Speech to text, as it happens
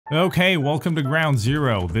Okay, welcome to Ground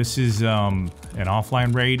Zero. This is an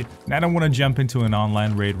offline raid, and I don't want to jump into an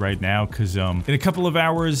online raid right now because in a couple of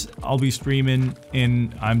hours I'll be streaming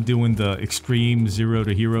and I'm doing the Extreme Zero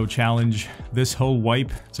to Hero challenge. This whole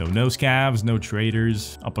wipe, so no scavs, no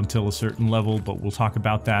traders up until a certain level, but we'll talk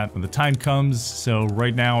about that when the time comes. So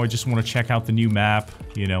right now I just want to check out the new map.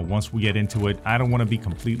 You know, once we get into it, I don't want to be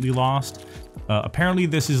completely lost. Apparently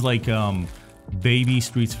this is like baby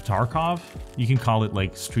Streets of Tarkov. You can call it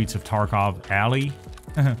like Streets of Tarkov Alley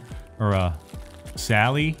or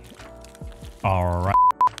Sally. All right.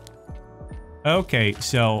 Okay,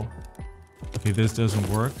 so this doesn't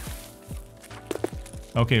work.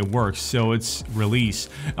 Okay, it works. So it's release.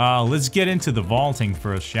 Let's get into the vaulting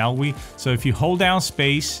first, shall we? So if you hold down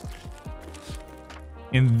space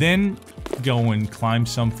and then go and climb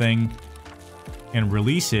something and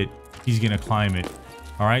release it, he's gonna climb it.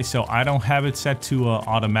 All right, so I don't have it set to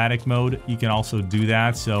automatic mode. You can also do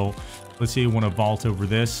that. So let's say you want to vault over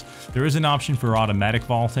this. There is an option for automatic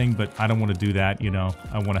vaulting, but I don't want to do that. You know,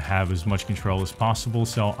 I want to have as much control as possible.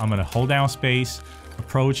 So I'm going to hold down space,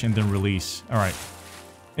 approach, and then release. All right,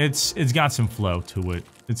 it's got some flow to it.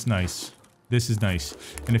 It's nice. This is nice.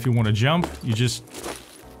 And if you want to jump, you just,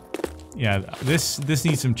 yeah, this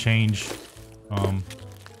needs some change.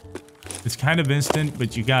 It's kind of instant,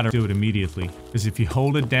 but you gotta do it immediately. Because if you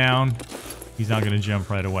hold it down, he's not gonna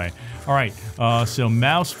jump right away. Alright, so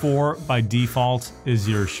mouse 4 by default is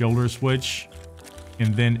your shoulder switch.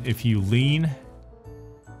 And then if you lean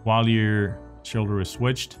while your shoulder is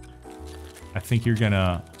switched, I think you're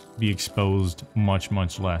gonna be exposed much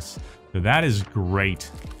less. So that is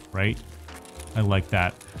great, right? I like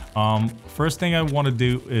that. First thing I want to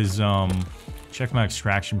do is check my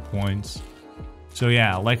extraction points. So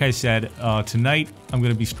yeah, like I said, tonight I'm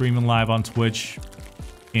going to be streaming live on Twitch,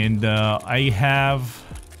 and I have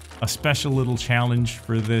a special little challenge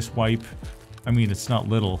for this wipe. I mean, it's not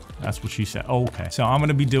little, that's what she said. Oh, okay, so I'm going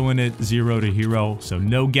to be doing it 0 to hero, so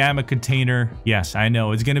no gamma container. Yes, I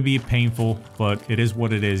know, it's going to be painful, but it is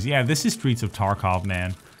what it is. Yeah, this is Streets of Tarkov,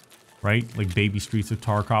 man. Right? Like baby Streets of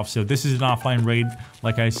Tarkov. So this is an offline raid,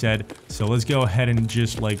 like I said. So let's go ahead and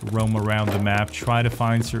just like roam around the map, try to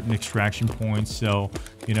find certain extraction points. So,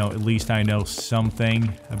 you know, at least I know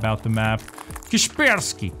something about the map.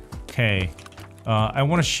 Kaspersky. Okay. I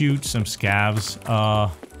want to shoot some scavs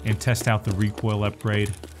and test out the recoil upgrade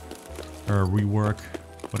or rework,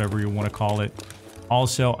 whatever you want to call it.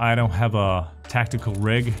 Also, I don't have a tactical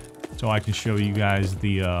rig, so I can show you guys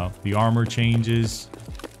the armor changes.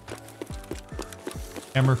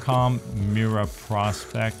 Emercom, Mira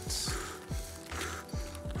Prospects,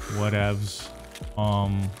 whatevs.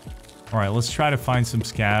 Alright, let's try to find some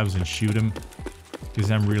scavs and shoot them,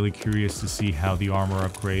 because I'm really curious to see how the armor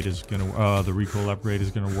upgrade is gonna, the recoil upgrade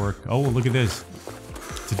is gonna work. Oh, look at this.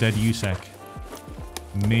 It's a dead USEC.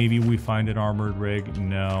 Maybe we find an armored rig.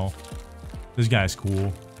 No. This guy's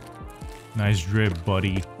cool. Nice drip,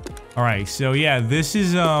 buddy. Alright, so yeah, this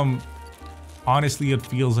is, honestly, it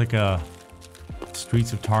feels like a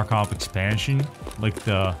Streets of Tarkov expansion. Like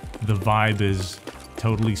the vibe is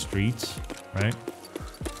totally Streets, right?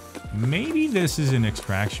 Maybe this is an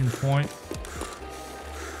extraction point.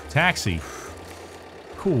 Taxi.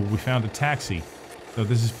 Cool, we found a taxi. So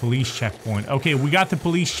this is police checkpoint. Okay, we got the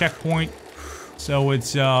police checkpoint. So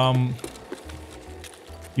it's you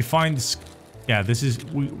find this, yeah, this is,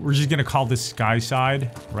 we're just gonna call this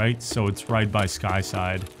Skyside, right? So it's right by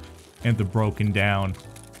Skyside and the broken down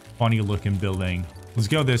funny looking building. Let's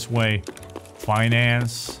go this way.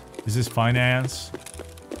 Finance. Is this finance?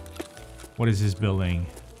 What is this building?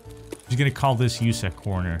 I'm just gonna call this USEC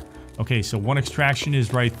corner. Okay, so one extraction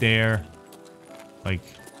is right there. Like,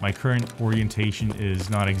 my current orientation is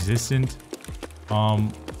non-existent. I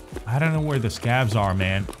don't know where the scavs are,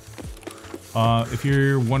 man. If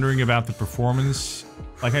you're wondering about the performance,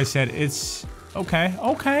 like I said, it's okay.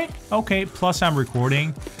 Plus I'm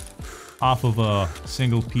recording off of a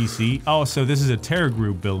single PC. Oh, so this is a terror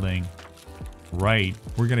group building. Right.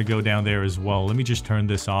 We're gonna go down there as well. Let me just turn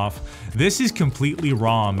this off. This is completely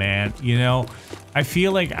raw, man. You know, I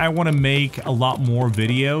feel like I want to make a lot more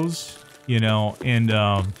videos, you know, and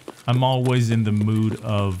I'm always in the mood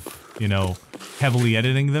of, you know, heavily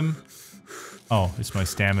editing them. Oh, it's my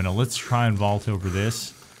stamina. Let's try and vault over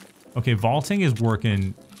this. Okay, vaulting is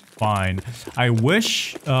working fine. I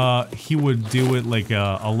wish he would do it like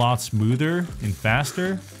a lot smoother and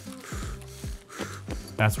faster.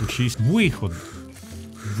 That's what she's.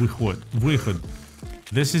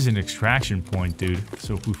 This is an extraction point, dude.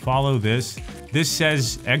 So if we follow this, this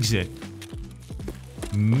says exit.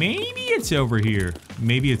 Maybe it's over here.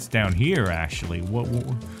 Maybe it's down here, actually.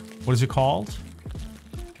 What is it called?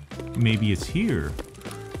 maybe it's here.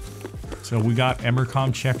 So we got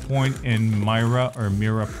Emercom checkpoint and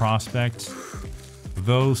Mira Prospect.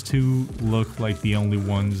 Those two look like the only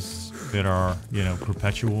ones that are, you know,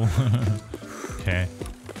 perpetual. Okay.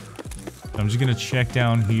 I'm just gonna check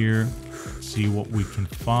down here, see what we can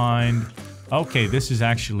find. Okay, this is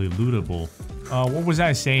actually lootable. What was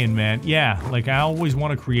I saying, man? Yeah, like I always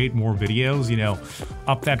want to create more videos, you know,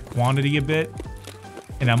 up that quantity a bit.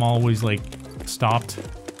 And I'm always like stopped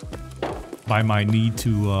by my need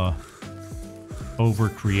to over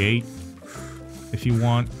create, if you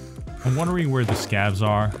want. I'm wondering where the scavs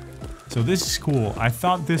are. So this is cool. I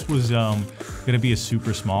thought this was gonna be a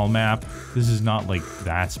super small map. This is not like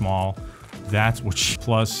that small. That's what.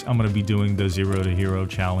 Plus, I'm gonna be doing the 0 to hero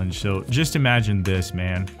challenge. So just imagine this,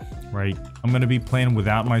 man. Right? I'm gonna be playing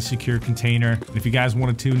without my secure container. And if you guys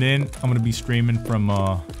want to tune in, I'm gonna be streaming from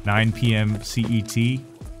 9 p.m. CET.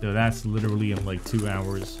 So that's literally in like 2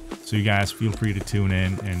 hours. So you guys feel free to tune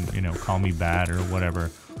in and, you know, call me bad or whatever.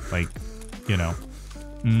 Like, you know.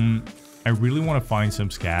 I really want to find some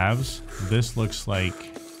scavs. This looks like,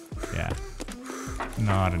 yeah,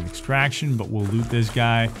 not an extraction, but we'll loot this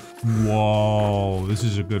guy. Whoa, this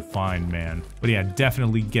is a good find, man. But yeah,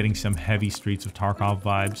 definitely getting some heavy Streets of Tarkov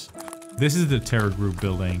vibes. This is the Terror Group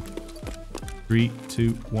building. 3,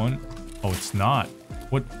 2, 1. Oh, it's not.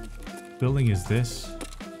 What building is this?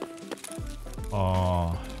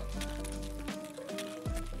 Oh.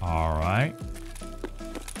 Alright.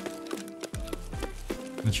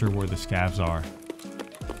 Not sure where the scavs are.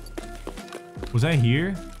 Was I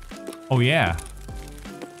here? Oh, yeah.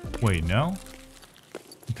 Wait, no?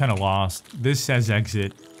 I'm kind of lost. This says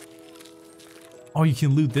exit. Oh, you can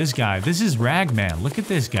loot this guy. This is Ragman. Look at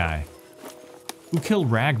this guy. Who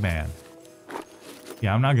killed Ragman?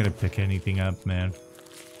 Yeah, I'm not gonna pick anything up, man.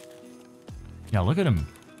 Yeah, look at him.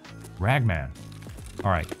 Ragman.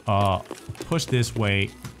 Alright, push this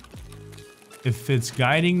way. If it's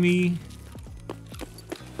guiding me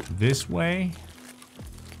this way,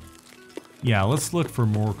 yeah, let's look for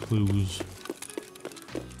more clues.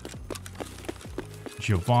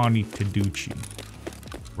 Giovanni Taducci.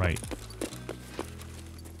 Right.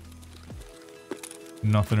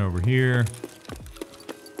 Nothing over here.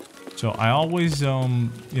 So I always, you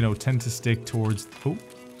know, tend to stick towards the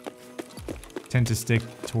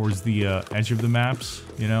edge of the maps,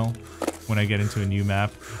 you know, when I get into a new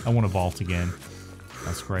map. I want to vault again.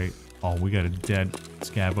 That's great. Oh, we got a dead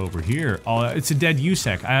scav over here. Oh, it's a dead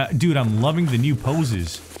USEC. Dude, I'm loving the new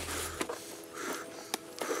poses.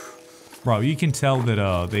 Bro, you can tell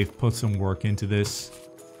that they've put some work into this.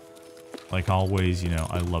 Like always, you know,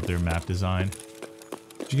 I love their map design.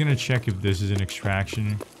 Just gonna check if this is an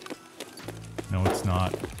extraction. No, it's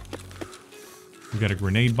not. We got a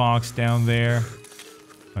grenade box down there.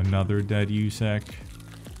 Another dead USEC.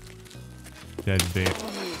 Dead bait.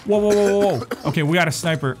 Whoa, whoa, whoa, whoa, whoa. Okay, we got a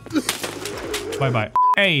sniper. Bye-bye.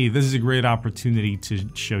 Hey, this is a great opportunity to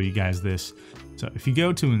show you guys this. So if you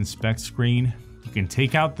go to inspect screen, you can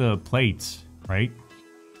take out the plates, right?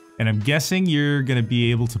 And I'm guessing you're gonna be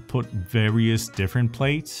able to put various different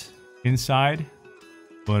plates inside.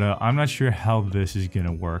 But I'm not sure how this is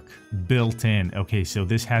gonna work. Built in. Okay, so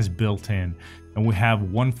this has built in. And we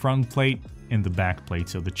have one front plate and the back plate.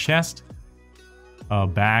 So the chest,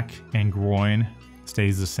 back, and groin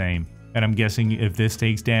stays the same. And I'm guessing if this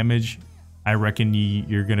takes damage, I reckon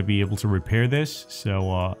you're gonna be able to repair this.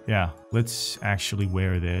 So yeah, let's actually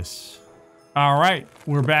wear this. All right,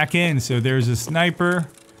 we're back in. So there's a sniper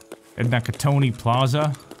at Nakatoni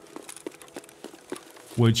Plaza,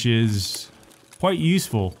 which is quite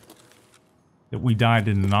useful that we died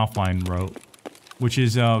in an offline route, which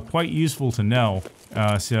is quite useful to know.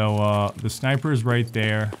 So the sniper is right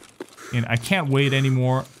there, and I can't wait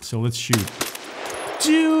anymore, so let's shoot.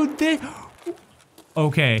 Dude,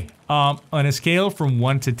 okay, on a scale from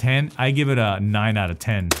 1 to 10, I give it a 9 out of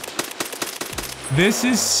 10. This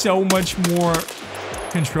is so much more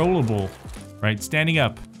controllable, right? Standing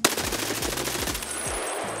up.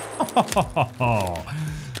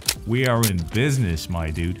 We are in business, my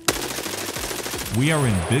dude. We are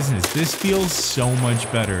in business. This feels so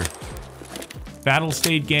much better. Battle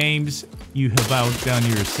state games, you have outdone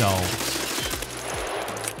yourselves.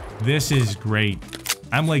 This is great.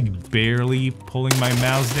 I'm like barely pulling my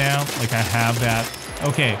mouse down. Like I have that.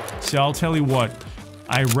 Okay, so I'll tell you what.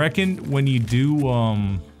 I reckon when you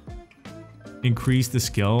do increase the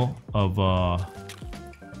skill of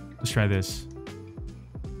let's try this.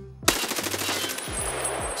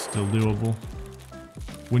 Still doable.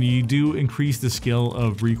 When you do increase the skill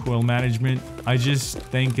of recoil management, I just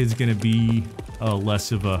think it's gonna be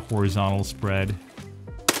less of a horizontal spread.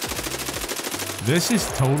 This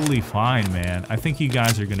is totally fine, man. I think you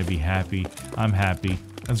guys are gonna be happy. I'm happy.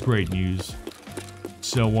 That's great news.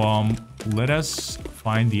 So, let us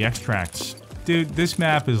find the extracts. Dude, this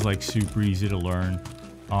map is like super easy to learn.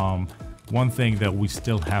 One thing that we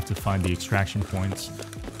still have to find the extraction points.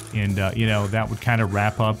 And, you know, that would kind of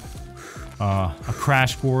wrap up a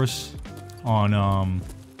crash course on,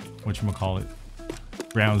 whatchamacallit,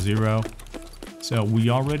 Ground Zero. So we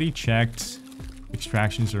already checked.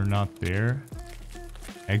 Extractions are not there.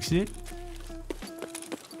 Exit?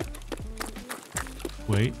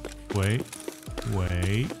 Wait.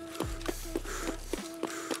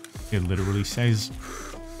 It literally says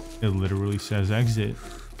exit.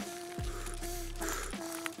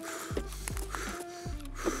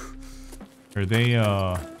 Are they,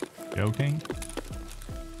 joking?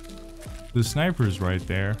 The sniper's right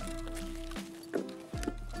there.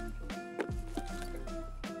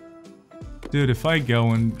 Dude, if I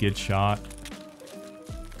go and get shot...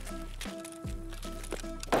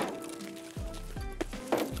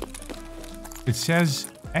 It says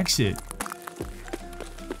exit.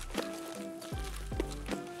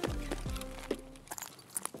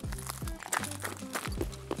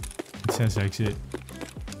 It says exit.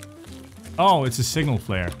 Oh, it's a signal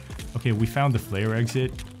flare. Okay, we found the flare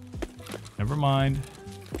exit. Never mind.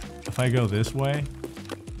 If I go this way...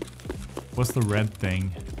 What's the red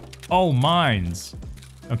thing? Oh, mines!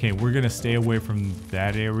 Okay, we're gonna stay away from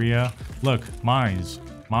that area. Look, mines.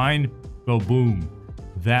 Mine, go boom.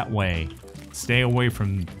 That way. Stay away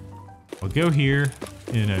from... I'll go here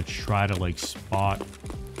and try to, like, spot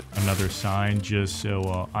another sign just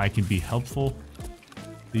so I can be helpful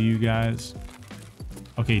to you guys.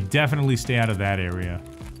 Okay, definitely stay out of that area.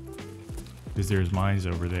 Because there's mines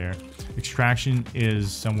over there. Extraction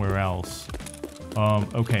is somewhere else.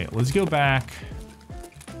 Okay, let's go back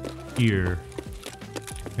here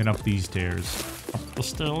and up these stairs. Up the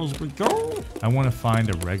stairs we go. I want to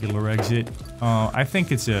find a regular exit. I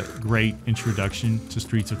think it's a great introduction to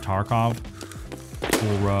Streets of Tarkov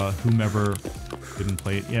for whomever didn't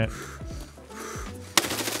play it yet.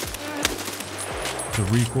 The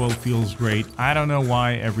recoil feels great. I don't know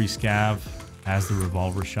why every scav has the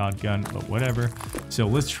revolver shotgun, but whatever. So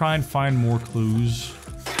let's try and find more clues.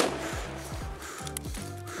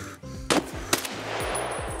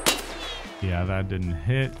 Yeah, that didn't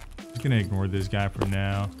hit. Just gonna ignore this guy for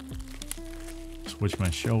now. Switch my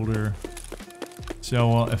shoulder.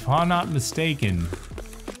 So, if I'm not mistaken...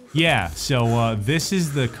 Yeah, so this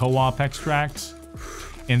is the co-op extract.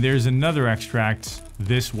 And there's another extract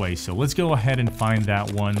this way. So let's go ahead and find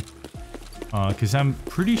that one. Because I'm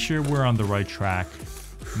pretty sure we're on the right track.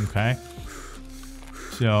 Okay.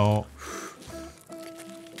 So...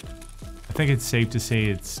 I think it's safe to say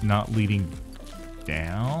it's not leading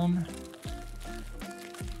down.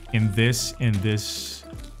 And this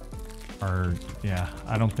are, yeah,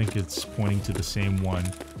 I don't think it's pointing to the same one.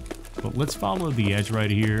 But let's follow the edge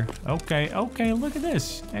right here. Okay, look at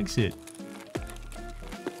this. Exit.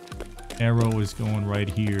 Arrow is going right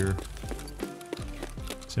here.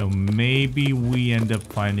 So maybe we end up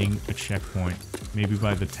finding a checkpoint. Maybe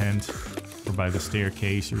by the tent or by the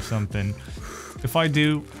staircase or something. If I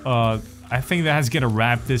do, I think that's gonna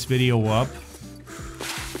wrap this video up.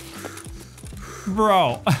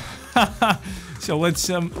 Bro. So let's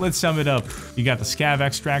sum it up. You got the scav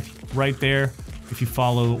extract right there. If you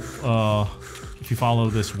follow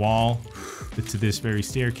this wall to this very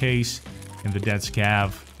staircase, and the dead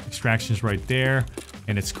scav extraction's right there,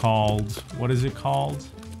 and it's called, what is it called?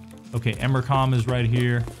 Okay, Emercom is right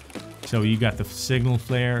here. So you got the signal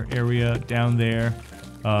flare area down there.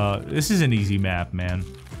 This is an easy map, man.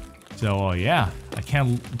 So yeah, I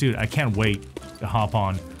can't wait to hop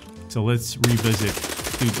on. So let's revisit.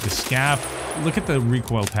 Dude, the scav, look at the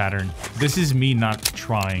recoil pattern. This is me not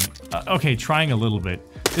trying. Okay, trying a little bit.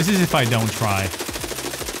 This is if I don't try.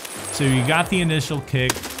 So you got the initial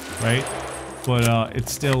kick, right? But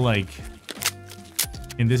it's still like...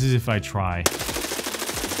 And this is if I try.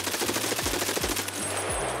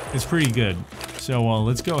 It's pretty good. So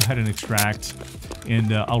let's go ahead and extract.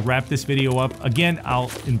 And I'll wrap this video up. Again,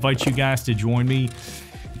 I'll invite you guys to join me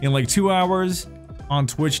in like 2 hours on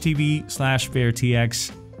Twitch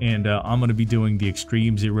TV/fairTX, and I'm gonna be doing the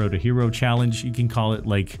Extreme Zero to Hero challenge. You can call it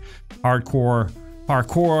like hardcore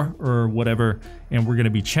parkour or whatever, and we're gonna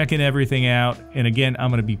be checking everything out. And again, I'm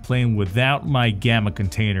gonna be playing without my gamma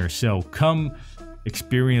container, so come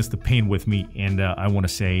experience the pain with me. And I want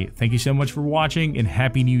to say thank you so much for watching, and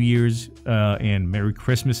Happy New Year's and Merry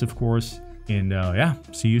Christmas, of course. And yeah,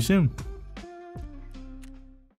 see you soon.